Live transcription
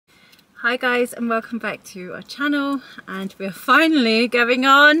Hi guys, and welcome back to our channel, and we're finally going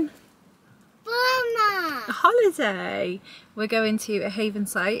on Bournemouth. a holiday. We're going to a haven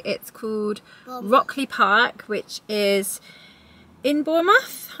site. It's called Rockley Park, which is in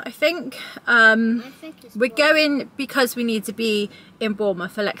Bournemouth, I think. We're going because we need to be in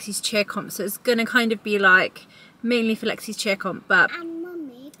Bournemouth for Lexi's cheer comp, so it's going to kind of be like mainly for Lexi's cheer comp, but And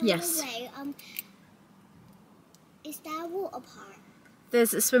Mummy, by yes. the way, is there a water park?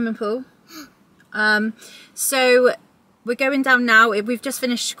 There's a swimming pool. So we're going down now. We've just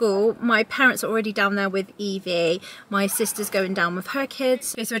finished school. My parents are already down there with Evie. My sister's going down with her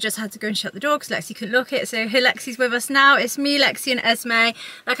kids. Okay, so I just had to go and shut the door because Lexi couldn't lock it. So here Lexi's with us now. It's me, Lexi and Esme.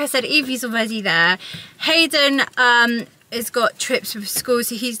 Like I said, Evie's already there. Hayden has got trips with school,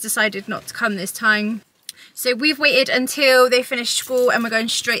 so he's decided not to come this time. So we've waited until they finish school and we're going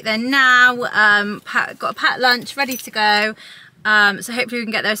straight there now. Got a packed lunch ready to go. So hopefully we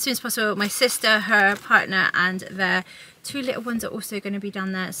can get there as soon as possible. My sister, her partner and their two little ones are also going to be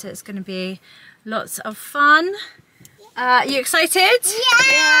down there, so it's going to be lots of fun. You excited?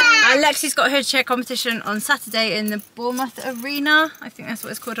 Yeah! Lexi's got her cheer competition on Saturday in the Bournemouth Arena. I think that's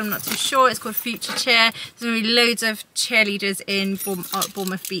what it's called, I'm not too sure. It's called Future Cheer. There's going to be loads of cheerleaders in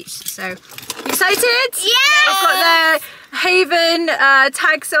Bournemouth Beach. So, you excited? Yeah! I've got the Haven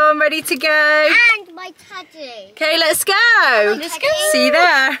tags on, ready to go. And my teddy. Okay, let's go. Let's go. See you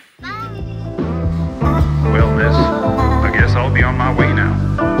there. Bye. Well, miss, I guess I'll be on my way now.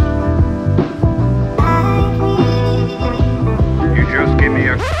 You just give me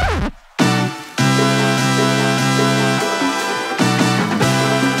a...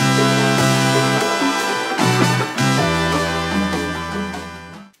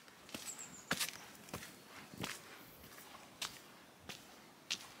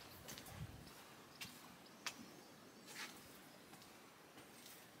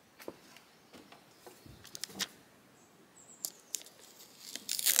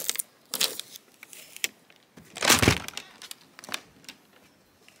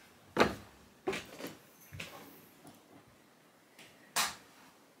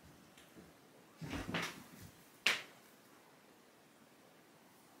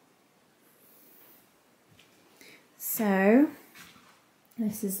 So,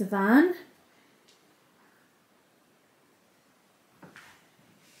 this is the van.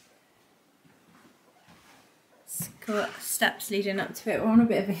 It's got steps leading up to it. We're on a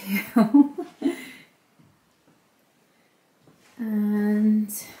bit of a hill.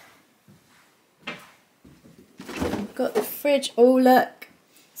 And I've got the fridge. Oh look.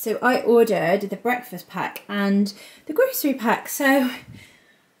 So I ordered the breakfast pack and the grocery pack. So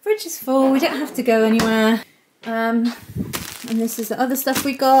fridge is full. We don't have to go anywhere. And this is the other stuff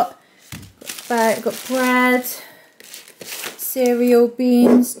we got. Got bread, cereal,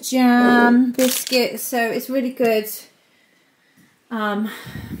 beans, jam, biscuits. So it's really good. Oh,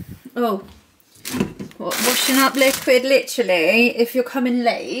 washing up liquid. Literally, if you're coming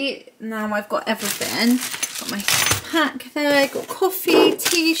late, now I've got everything. Got my pack there. Got coffee,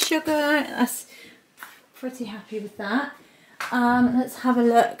 tea, sugar. That's pretty happy with that. Let's have a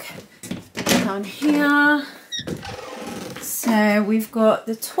look down here. So we've got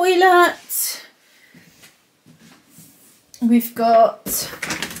the toilet, we've got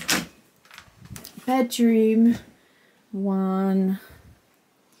bedroom one,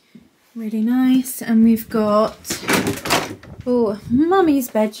 really nice, and we've got mummy's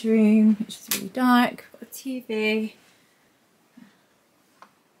bedroom, which is really dark. Got a TV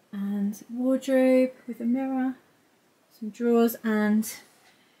and wardrobe with a mirror, some drawers and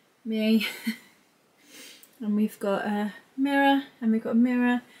me. And we've got a mirror, and we've got a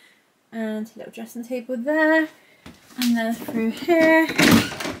mirror and a little dressing table there. And then through here,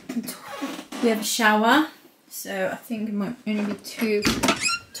 we have a shower. So I think it might only be 2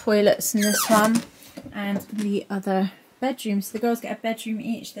 toilets in this one. And the other bedroom. So the girls get a bedroom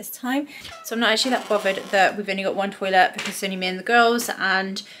each this time. So I'm not actually that bothered that we've only got 1 toilet because it's only me and the girls.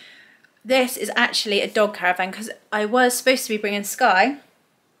 And this is actually a dog caravan because I was supposed to be bringing Sky,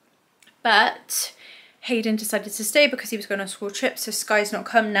 but Hayden decided to stay because he was going on a school trip, so Sky's not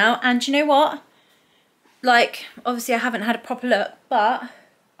come now. And you know what? Like, obviously I haven't had a proper look, but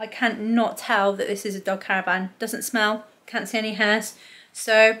I can't not tell that this is a dog caravan. Doesn't smell, can't see any hairs.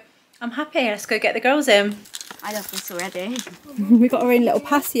 So I'm happy. Let's go get the girls in. I love this already. We've got our own little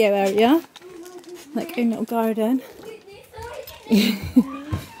patio area, like own little garden.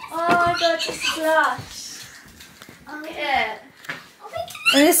 Oh my god, it's slush. Look at it.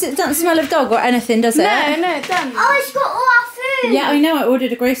 And this doesn't smell of dog or anything, does it? No, it doesn't. Oh, it's got all our food. Yeah, I know. I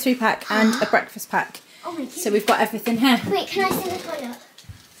ordered a grocery pack and a breakfast pack. Oh my god. So we've got everything here. Wait, can I see the toilet?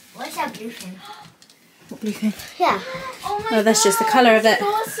 What's up? blue thing. What blue thing? Yeah. Oh, that's just the colour of it.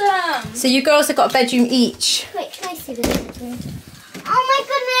 Awesome. So you girls have got a bedroom each. Wait, can I see this bedroom? Oh my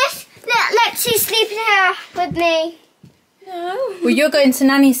goodness! Lexi's sleeping here with me. No. Well, you're going to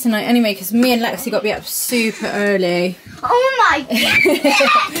Nanny's tonight anyway, because me and Lexi got to be up super early. Oh my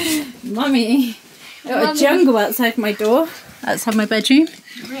goodness! Mummy, got a jungle outside my door. Outside my bedroom.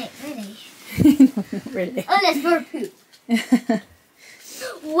 Wait, really? No, not really. Unless we're poop.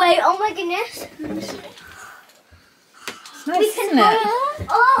 Wait, oh my goodness. It's nice, isn't it?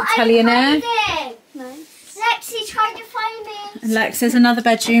 Oh, Italian air. it. Nice. Lexi tried to find me. And Lex, there's another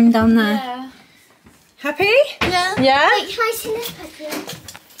bedroom down there. Yeah. Happy? Yeah. Yeah? Wait, can I see this bedroom?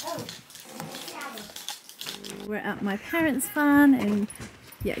 Oh. We're at my parents' van and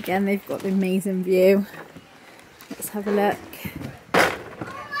yet again they've got the amazing view. Let's have a look.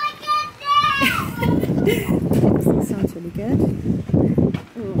 This sounds really good.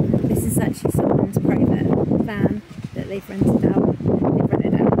 Ooh, this is actually someone's private van that they've rented out. They've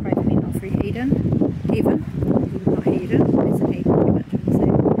rented out privately, not through Hayden. Not Hayden, it's a Hayden pretty much. So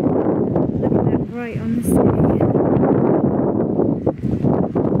look at that right on the sea.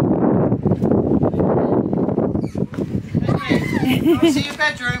 I see your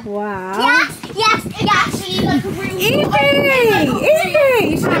bedroom. Wow. Yes. Like a room. Evie!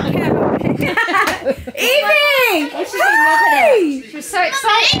 You should have kept Evie! Hi! She was so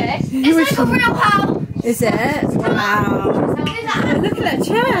excited. You It's like a real house. Is it? Wow. Look at that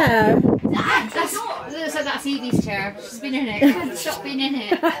chair. That's Evie's chair. She's been in it. Stop being in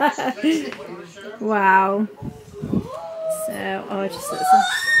it. Wow. So, oh, just looks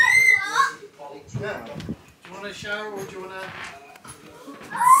Yeah. Do you want a shower or do you want to...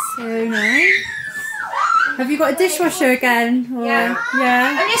 so nice. Have you got a dishwasher again? Or,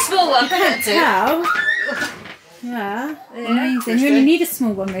 yeah. Only a small one. Can't tell. Yeah. Amazing. You only need a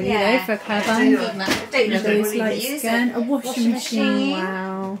small one really though for a caravan. Those lights again. A washing machine.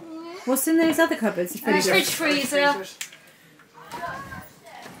 Wow. What's in those other cupboards? Fridge freezer.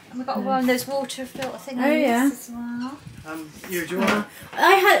 And we've got one of those water filter things as well. You, do you want...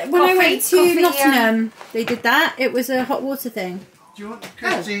 I had when I went to coffee, Nottingham. They did that. It was a hot water thing. Do you want...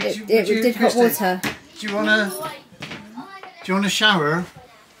 Kirsty, It did hot water. Do you want a shower?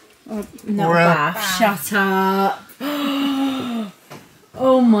 Oh, no Or a bath. Shut up.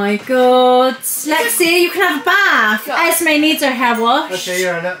 Oh my god. Lexi, you can have a bath. Esme needs her hair wash. Okay,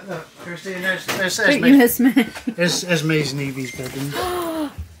 yeah, look, Kirsty, there's Don't you, Esme? There's Esme's and Evie's bedroom. Oh,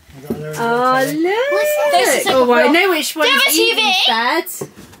 This is look. Oh, I know which one Do you is have a TV? Evie's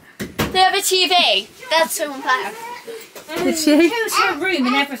bed. They have a TV. That's so better. Did she? Shows her room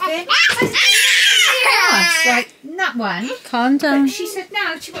and everything. Yes, like that one. Calm down. She said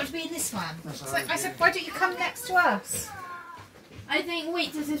no, she wanted to be in this one. So I said, why don't you come next to us? I think,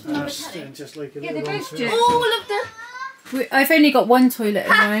 wait, does this one have a telly? Just like a Yeah, they little both one. do. All of the... I've only got one toilet in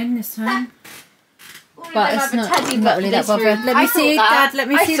mine this time. But it's not really that bothered. Let me see, Dad, let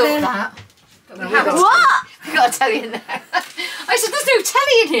me see the... that. What? We got a telly in there. I said, there's no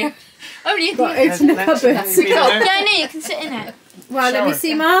telly in here. Only in Got here. open the Let's- cupboards. Evie, No, there. no, you can sit in it. Well, let me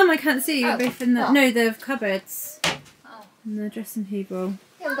see, Mum. I can't see. You're Oh, both in the... what? No, the cupboards. Oh. And the dressing table.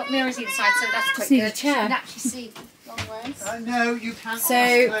 Yeah, we've got mirrors inside, so that's quite See good. the chair. You can actually see long ways. No, you can't.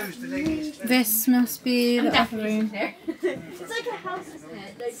 So, close the ladies. this must be the other room. There. It's like a house, isn't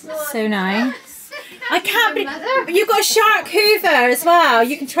it? Like, So nice. I can't believe... You've got a shark hoover as well.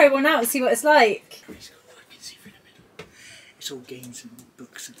 You can try one out and see what it's like. It's all games and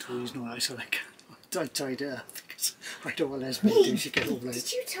books and toys and all that, so I tied it up because I don't want Esme to do. She get all those.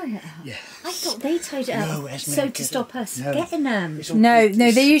 Did you tie it up? Yeah. I thought they tied it up No, Esme so did to it. stop us No. getting them. It's all No, books.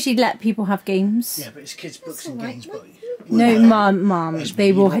 they usually let people have games. Yeah, but it's kids' books and alright. games. But No, Mum, Esme, they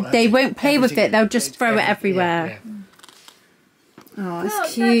you will. won't They have won't play with everything. it. They'll just throw it Everything, everywhere. yeah. Oh,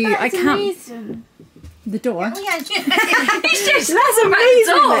 it's cute. I can't. Amazing. The door. Oh, yeah. That's amazing,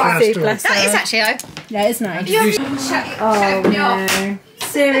 Lexi. door. Bless That is her. actually open. Yeah, it's nice. Shut Oh me off. no!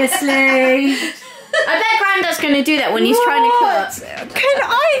 Seriously. I bet Grandad's going to do that when he's trying to cook. Can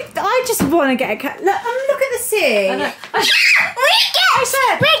I just want to get a cat. Look, look at the sea. We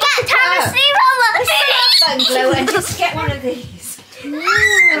get time to sleep Bungalow and just get one of these.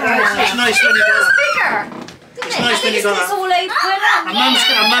 It's nice when you got. Bigger. It's nice when you got. It's all open. A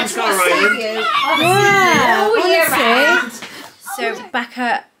mum's got a island. Yeah, All year honestly. So back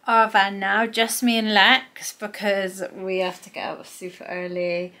at our van now, just me and Lex, because we have to get up super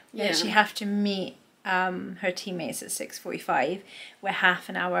early. We actually have to meet her teammates at 6:45. We're half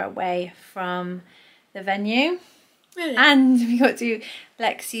an hour away from the venue. Really? And we got to do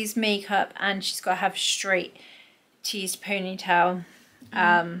Lexi's makeup, and she's got to have straight teased ponytail.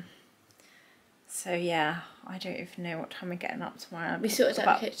 So yeah, I don't even know what time we're getting up tomorrow. We sorted out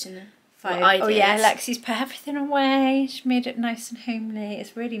About the kitchen then. 5. Well, I Oh yeah, did. Lexi's put everything away. She made it nice and homely.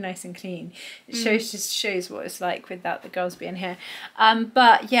 It's really nice and clean. It just shows what it's like without the girls being here.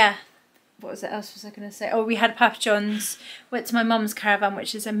 But yeah, what was it else was I going to say? Oh, we had Papa John's. Went to my mum's caravan,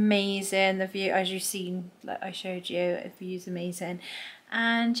 which is amazing. The view, as you've seen, like I showed you, the view's amazing.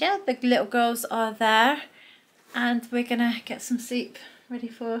 And yeah, the little girls are there, and we're gonna get some sleep ready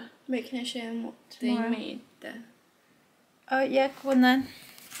for. Wait, can I show them what Tomorrow. they made there? Oh yeah, go on then.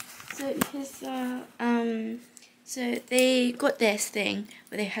 So here's so they got this thing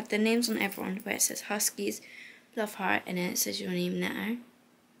where they had the names on everyone, where it says Huskies, Love Heart, and then it says your name now.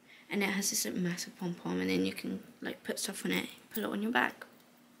 And it has this like, massive pom-pom, and then you can like put stuff on it, put it on your back.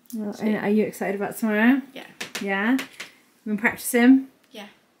 Well, and are you excited about tomorrow? Yeah. Yeah? You've been practicing? Yeah.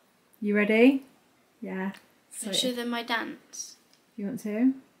 You ready? Yeah. I'll show them my dance. You want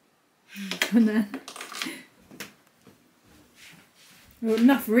to? Come on then. We've got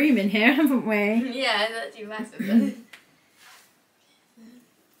enough room in here, haven't we? Yeah, that's too massive.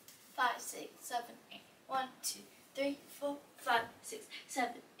 5, 6, 7, 8. 1, 2, 3, 4, 5, 6, 7,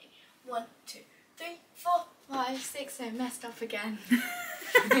 8. 1, 2, 3, 4, 5, 6. I messed up again.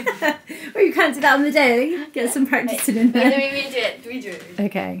 Well, you can't do that on the day. Get some practicing in there. Let me redo it.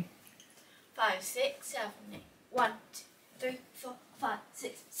 Okay. 5, 6, 7, 8. 1, 2, 3, 4, 5,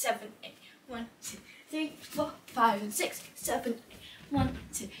 6, 7, 8. 1, 2, 3, 4, 5, 6, 7, 8. 1,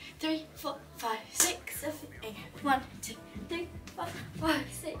 2, 3, 4, 5, 6, 7, 8. 1, 2, 3, 4, 5,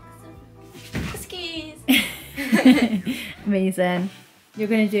 6, 7. Huskies. Amazing. You're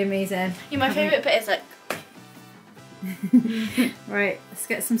going to do amazing. Yeah, my favourite bit is like. Right, let's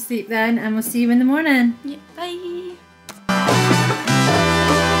get some sleep then, and we'll see you in the morning. Yeah, bye.